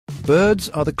Birds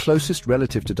are the closest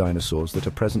relative to dinosaurs that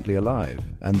are presently alive,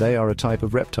 and they are a type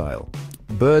of reptile.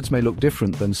 Birds may look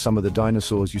different than some of the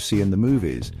dinosaurs you see in the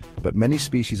movies, but many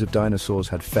species of dinosaurs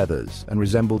had feathers and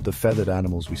resembled the feathered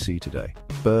animals we see today.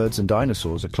 Birds and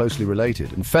dinosaurs are closely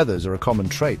related, and feathers are a common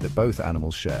trait that both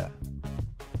animals share.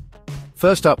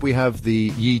 First up, we have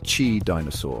the Yi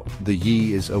dinosaur. The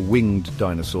Yi is a winged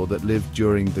dinosaur that lived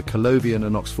during the Calovian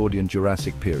and Oxfordian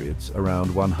Jurassic periods,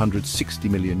 around 160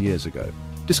 million years ago.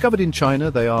 Discovered in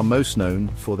China, they are most known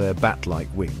for their bat-like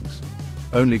wings.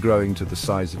 Only growing to the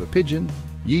size of a pigeon,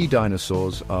 Yi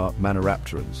dinosaurs are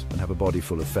maniraptorans and have a body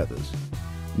full of feathers.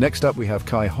 Next up, we have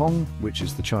Caihong, which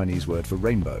is the Chinese word for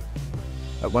rainbow.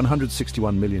 At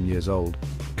 161 million years old,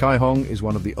 Caihong is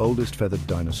one of the oldest feathered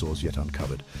dinosaurs yet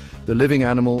uncovered. The living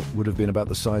animal would have been about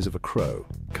the size of a crow,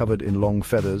 covered in long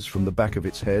feathers from the back of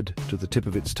its head to the tip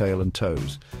of its tail and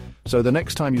toes. So the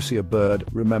next time you see a bird,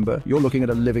 remember, you're looking at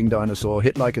a living dinosaur.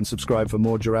 Hit like and subscribe for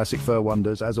more Jurassic Fur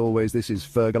wonders. As always, this is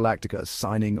Fur Galactica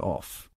signing off.